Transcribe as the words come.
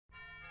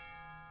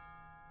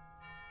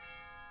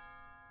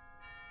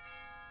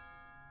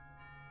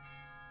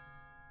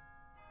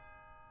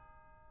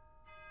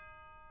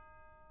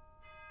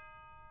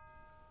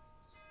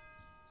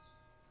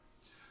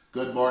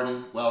Good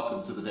morning,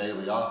 welcome to the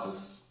Daily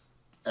Office,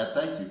 and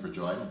thank you for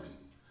joining me.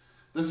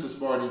 This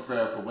is morning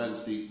prayer for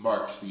Wednesday,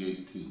 March the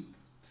 18th.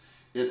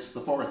 It's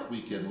the fourth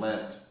week in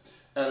Lent,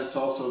 and it's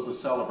also the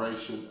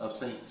celebration of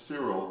St.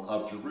 Cyril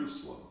of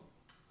Jerusalem.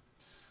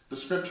 The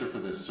scripture for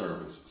this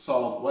service,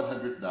 Psalm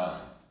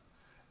 109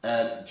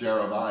 and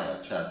Jeremiah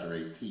chapter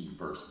 18,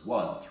 verse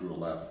 1 through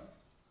 11.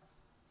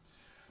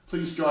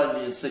 Please join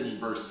me in singing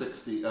verse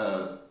 7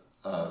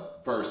 of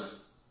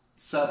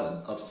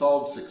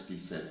Psalm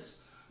 66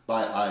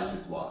 by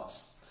Isaac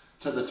Watts,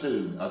 to the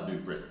tune of New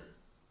Britain.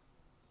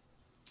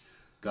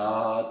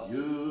 God,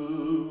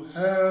 you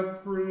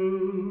have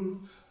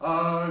proved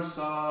our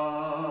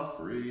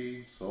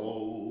suffering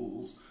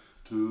souls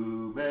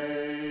to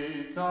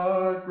make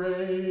our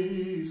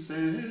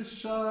graces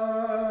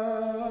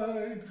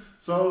shine,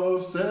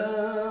 so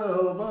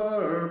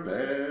silver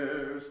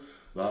bears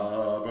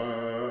the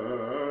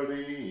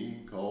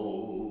burning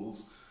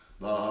coals,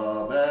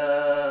 the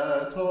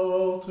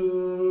metal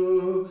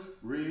to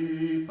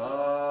refine.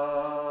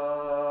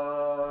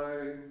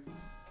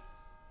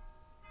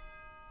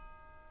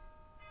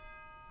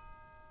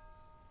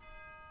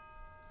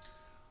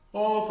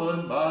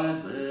 Open my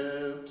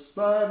lips,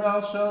 my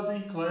mouth shall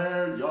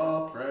declare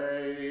your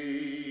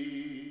praise.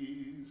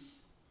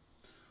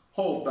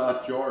 Hold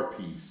not your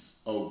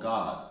peace, O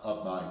God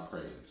of my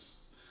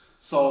praise.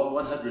 Psalm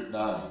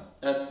 109,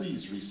 and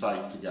please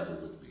recite together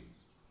with me.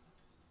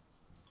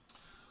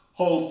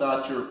 Hold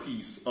not your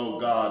peace, O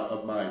God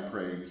of my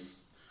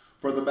praise,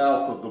 for the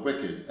mouth of the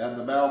wicked and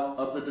the mouth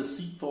of the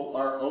deceitful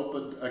are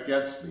opened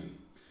against me,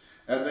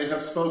 and they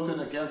have spoken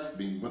against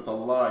me with a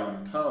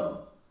lying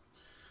tongue.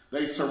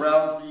 They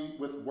surround me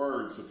with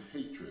words of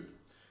hatred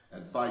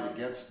and fight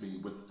against me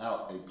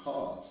without a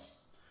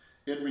cause.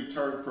 In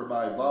return for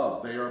my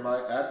love, they are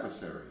my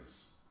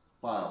adversaries,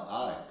 while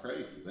I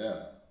pray for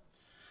them.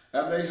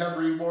 And they have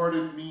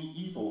rewarded me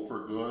evil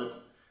for good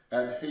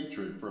and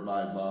hatred for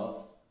my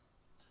love.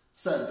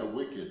 Send a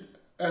wicked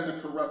and a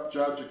corrupt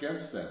judge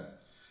against them,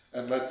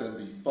 and let them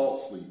be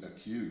falsely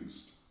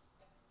accused.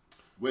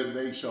 When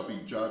they shall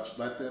be judged,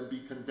 let them be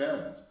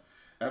condemned,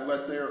 and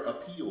let their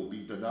appeal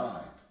be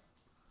denied.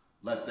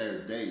 Let their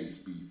days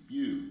be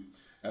few,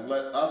 and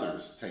let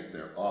others take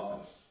their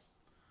office.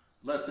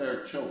 Let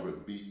their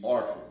children be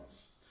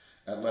orphans,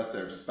 and let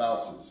their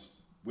spouses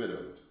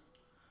widowed.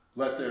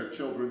 Let their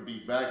children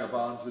be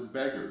vagabonds and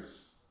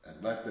beggars,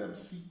 and let them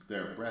seek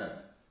their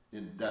bread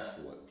in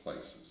desolate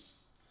places.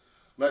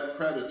 Let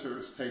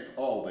creditors take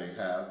all they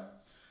have,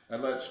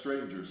 and let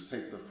strangers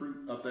take the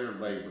fruit of their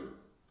labor.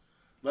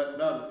 Let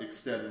none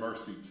extend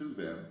mercy to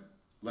them.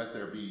 Let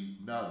there be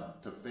none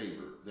to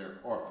favor their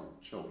orphan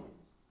children.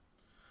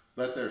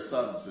 Let their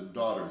sons and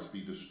daughters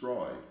be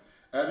destroyed,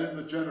 and in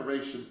the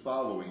generation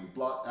following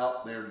blot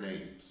out their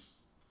names.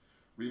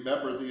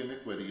 Remember the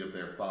iniquity of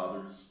their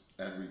fathers,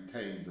 and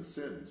retain the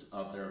sins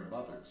of their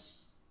mothers.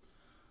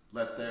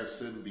 Let their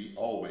sin be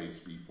always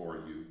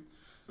before you,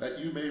 that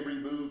you may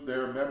remove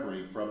their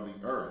memory from the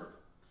earth,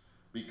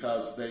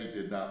 because they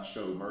did not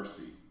show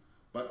mercy,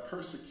 but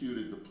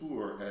persecuted the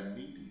poor and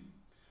needy,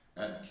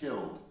 and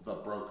killed the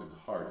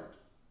brokenhearted.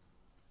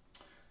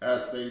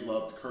 As they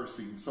loved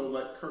cursing, so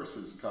let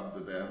curses come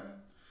to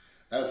them.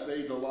 As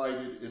they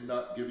delighted in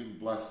not giving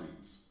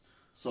blessings,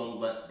 so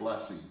let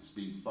blessings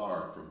be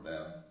far from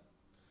them.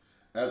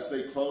 As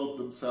they clothe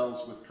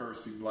themselves with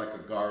cursing like a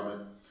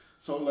garment,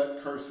 so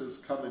let curses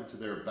come into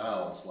their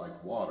bowels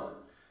like water,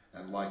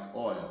 and like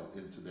oil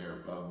into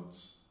their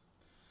bones.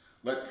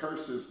 Let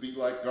curses be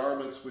like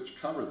garments which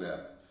cover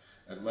them,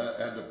 and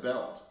a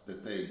belt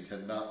that they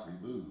cannot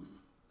remove.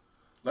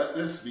 Let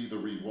this be the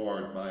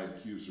reward my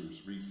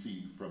accusers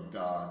receive from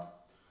God,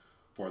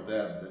 for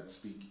them that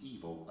speak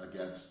evil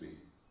against me.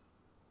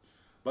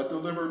 But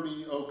deliver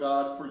me, O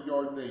God, for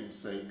your name's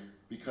sake,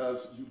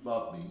 because you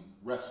love me,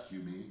 rescue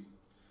me.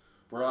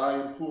 For I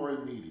am poor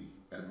and needy,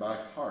 and my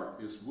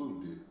heart is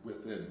wounded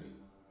within me.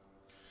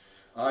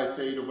 I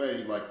fade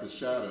away like the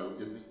shadow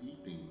in the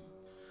evening.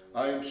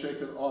 I am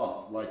shaken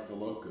off like the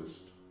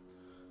locust.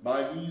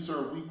 My knees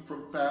are weak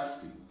from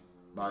fasting.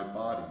 My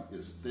body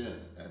is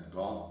thin and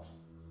gaunt.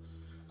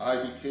 I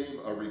became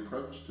a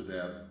reproach to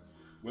them.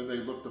 When they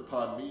looked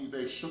upon me,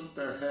 they shook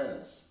their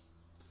heads.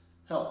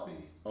 Help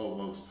me, O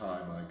Most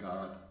High, my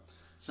God.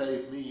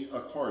 Save me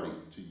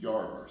according to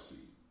your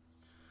mercy,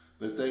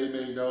 that they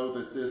may know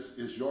that this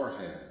is your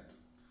hand,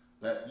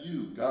 that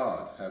you,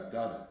 God, have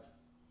done it.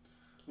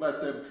 Let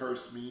them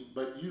curse me,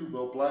 but you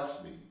will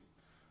bless me.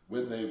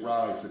 When they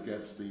rise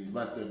against me,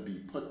 let them be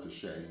put to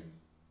shame.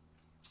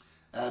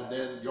 And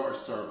then your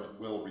servant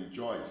will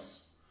rejoice.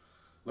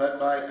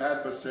 Let my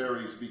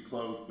adversaries be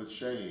clothed with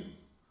shame.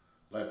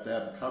 Let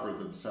them cover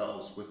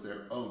themselves with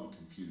their own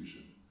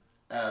confusion,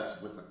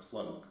 as with a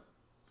cloak.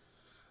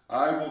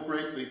 I will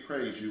greatly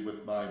praise you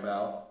with my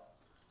mouth.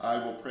 I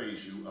will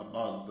praise you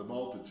among the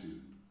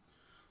multitude.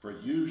 For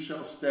you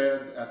shall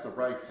stand at the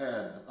right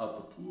hand of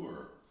the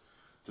poor,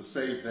 to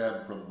save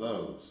them from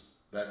those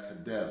that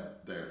condemn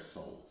their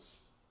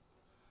souls.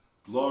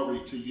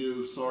 Glory to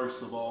you,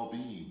 source of all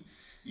being.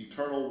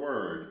 eternal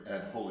Word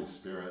and Holy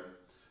Spirit,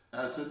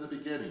 as in the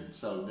beginning,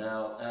 so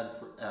now and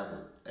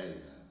forever.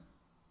 Amen.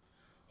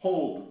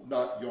 Hold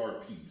not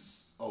your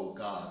peace, O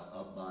God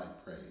of my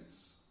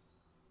praise.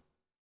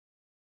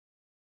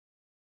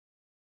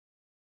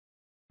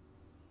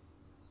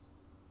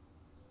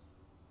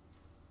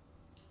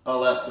 A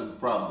lesson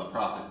from the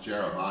prophet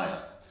Jeremiah,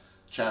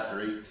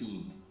 chapter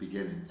 18,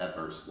 beginning at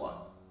verse 1.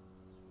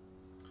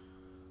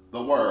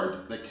 The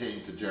word that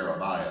came to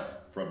Jeremiah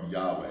from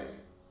Yahweh.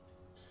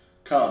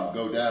 Come,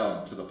 go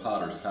down to the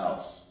potter's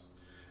house,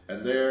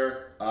 and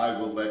there I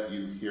will let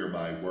you hear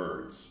my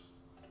words.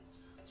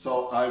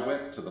 So I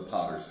went to the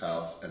potter's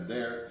house, and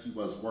there he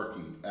was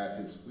working at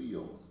his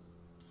wheel.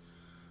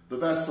 The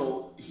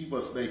vessel he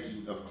was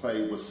making of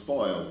clay was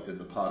spoiled in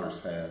the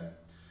potter's hand,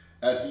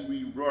 and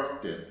he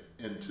reworked it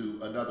into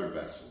another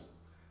vessel,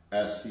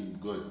 as seemed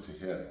good to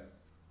him.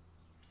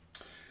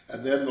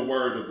 And then the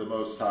word of the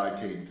Most High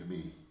came to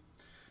me.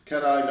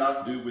 Can I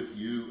not do with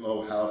you,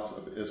 O house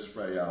of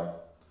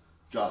Israel,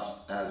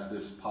 just as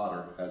this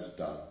potter has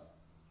done,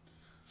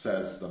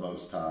 says the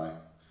Most High.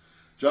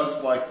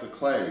 Just like the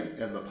clay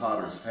in the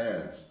potter's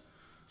hands,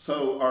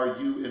 so are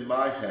you in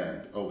my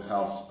hand, O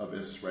house of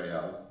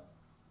Israel.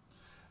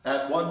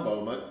 At one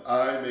moment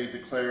I may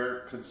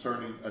declare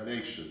concerning a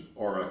nation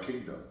or a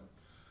kingdom,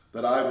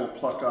 that I will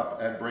pluck up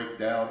and break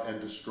down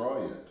and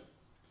destroy it.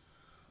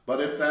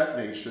 But if that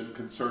nation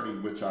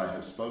concerning which I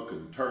have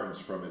spoken turns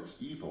from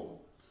its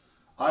evil,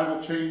 I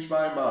will change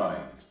my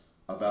mind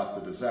about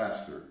the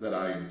disaster that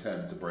I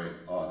intend to bring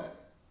on it.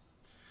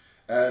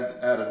 And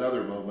at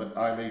another moment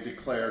I may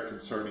declare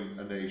concerning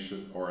a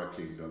nation or a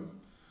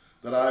kingdom,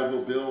 that I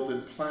will build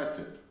and plant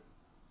it.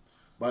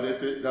 But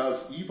if it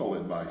does evil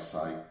in my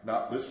sight,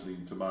 not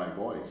listening to my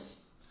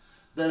voice,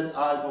 then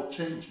I will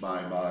change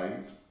my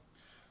mind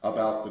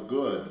about the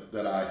good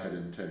that I had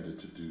intended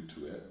to do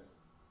to it.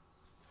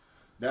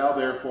 Now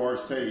therefore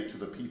say to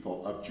the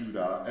people of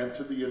Judah and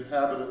to the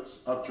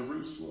inhabitants of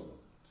Jerusalem,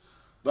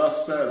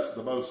 thus says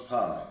the Most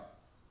High,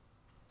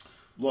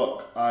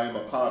 look, I am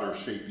a potter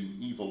shaping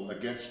evil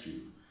against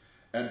you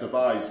and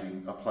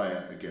devising a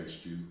plan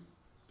against you.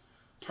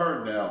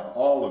 Turn now,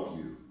 all of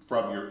you,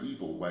 from your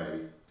evil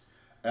way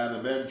and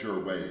amend your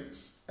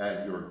ways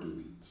and your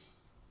doings.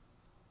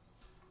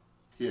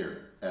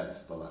 Here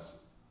ends the lesson.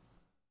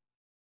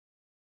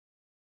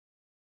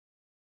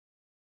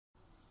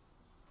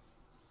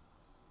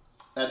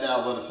 And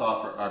now let us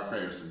offer our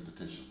prayers and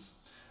petitions.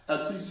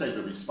 And please say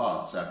the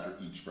response after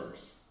each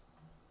verse.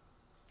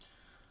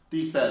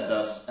 Defend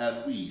us,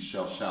 and we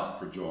shall shout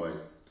for joy,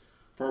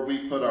 for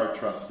we put our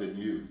trust in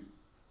you.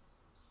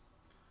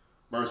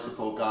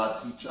 Merciful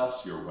God, teach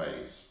us your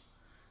ways.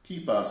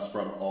 Keep us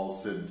from all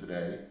sin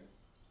today.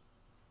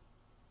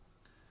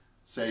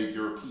 Save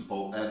your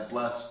people and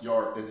bless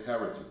your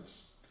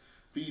inheritance.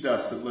 Feed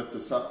us and lift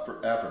us up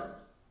forever.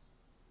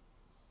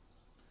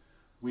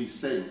 We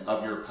sing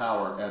of your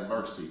power and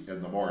mercy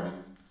in the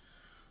morning.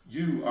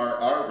 You are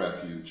our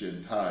refuge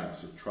in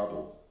times of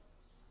trouble.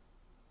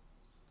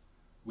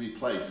 We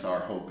place our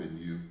hope in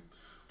you,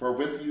 for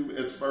with you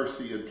is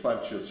mercy and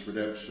plenteous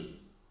redemption.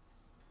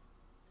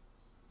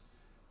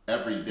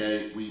 Every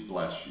day we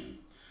bless you.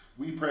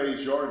 We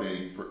praise your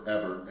name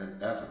forever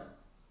and ever,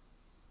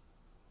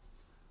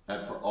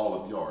 and for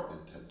all of your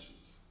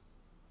intentions.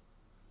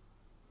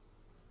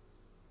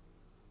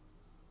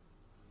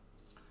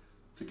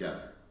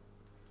 Together.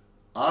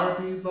 Our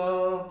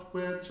beloved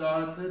which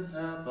art in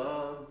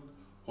heaven,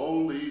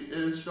 holy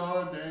is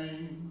your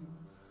name.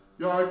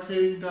 Your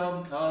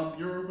kingdom come,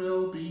 your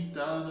will be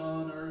done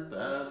on earth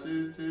as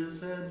it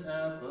is in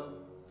heaven.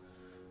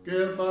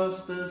 Give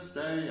us this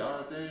day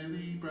our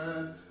daily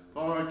bread.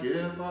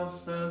 Forgive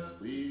us as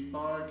we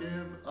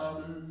forgive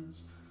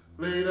others.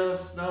 Lead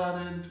us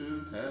not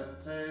into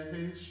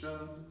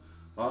temptation,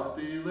 but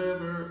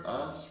deliver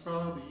us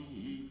from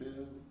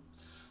evil.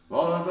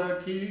 For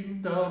the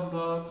kingdom,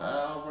 the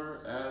power,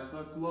 and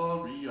the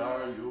glory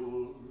are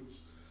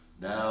yours,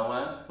 now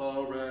and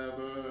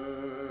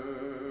forever.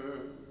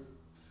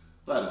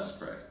 Let us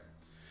pray.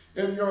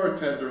 In your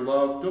tender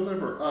love,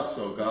 deliver us,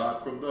 O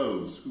God, from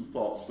those who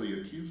falsely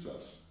accuse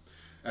us,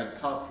 and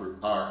comfort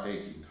our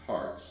aching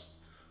hearts.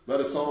 Let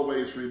us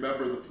always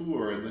remember the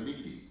poor and the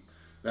needy,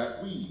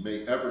 that we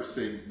may ever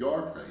sing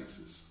your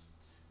praises.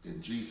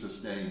 In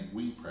Jesus' name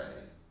we pray.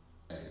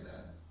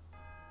 Amen.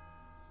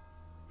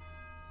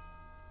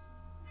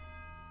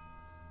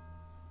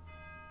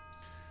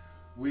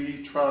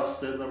 We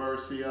trust in the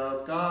mercy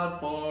of God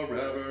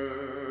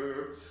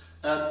forever.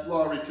 And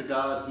glory to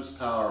God, whose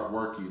power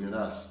working in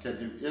us can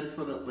do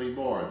infinitely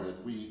more than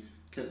we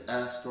can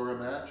ask or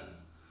imagine.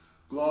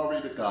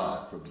 Glory to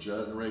God from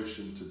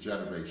generation to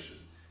generation,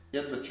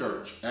 in the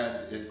church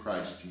and in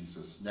Christ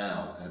Jesus,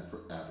 now and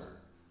forever.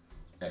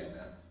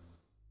 Amen.